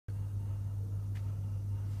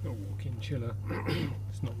a walk-in chiller.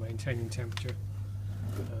 It's not maintaining temperature.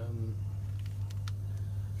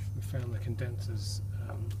 We found the condenser's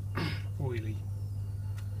oily.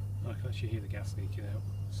 I can actually hear the gas leaking out.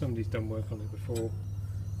 Somebody's done work on it before.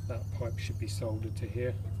 That pipe should be soldered to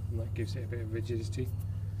here, and that gives it a bit of rigidity.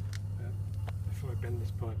 If I bend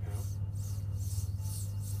this pipe out,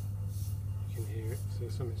 you can hear it, so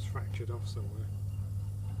something's fractured off somewhere.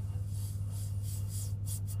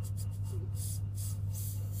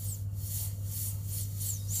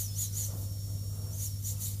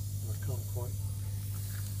 I can't quite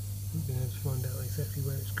been able to find out exactly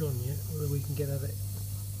where it's gone yet, whether we can get at it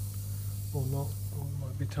or not, or it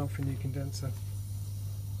might be time for a new condenser.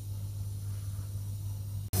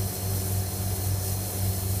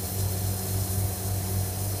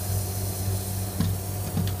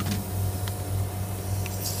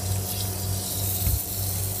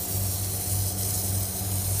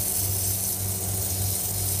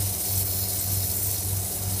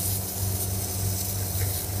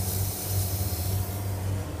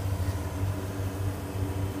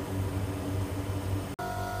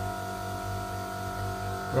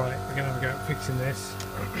 Right, we're going to have a go at fixing this.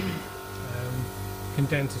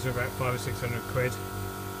 Condensers are about 500 or 600 quid.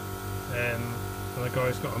 And the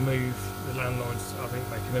guy's got to move, the landlord's I think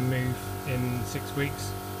making a move in 6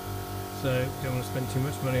 weeks. So we don't want to spend too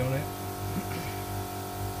much money on it.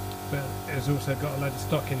 But it's also got a load of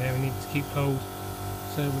stock in there we need to keep cold.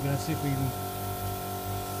 So we're going to see if we can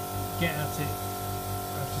get at it.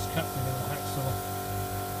 I've just cut with a little hacksaw.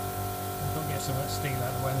 I've got to get some of that steel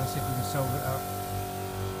out of the way and see if we can solve it up.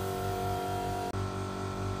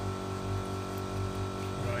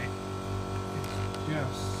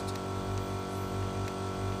 Just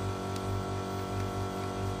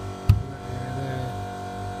there.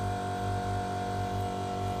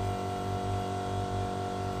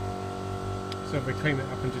 So if we clean it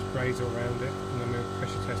up and just braze all around it, and then we'll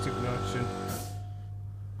pressure test it with nitrogen.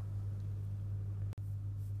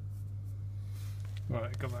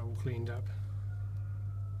 Right, got that all cleaned up.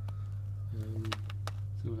 So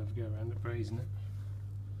we'll have to go around it, brazing it.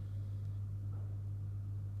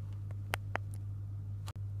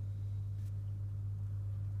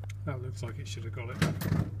 That looks like it should have got it.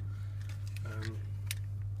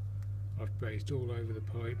 I've brazed all over the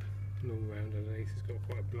pipe and all round underneath. It's got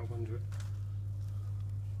quite a blob under it.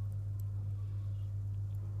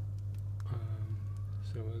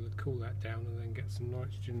 So we'll cool that down and then get some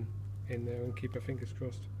nitrogen in there and keep our fingers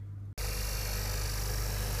crossed.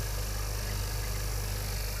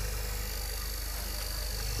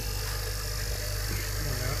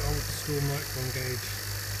 Old school micron gauge.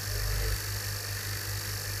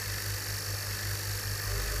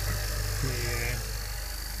 Yeah.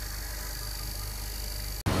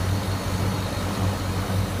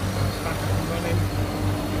 It's back up and running.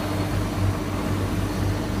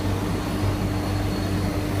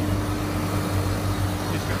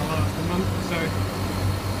 It's going to last a month or so.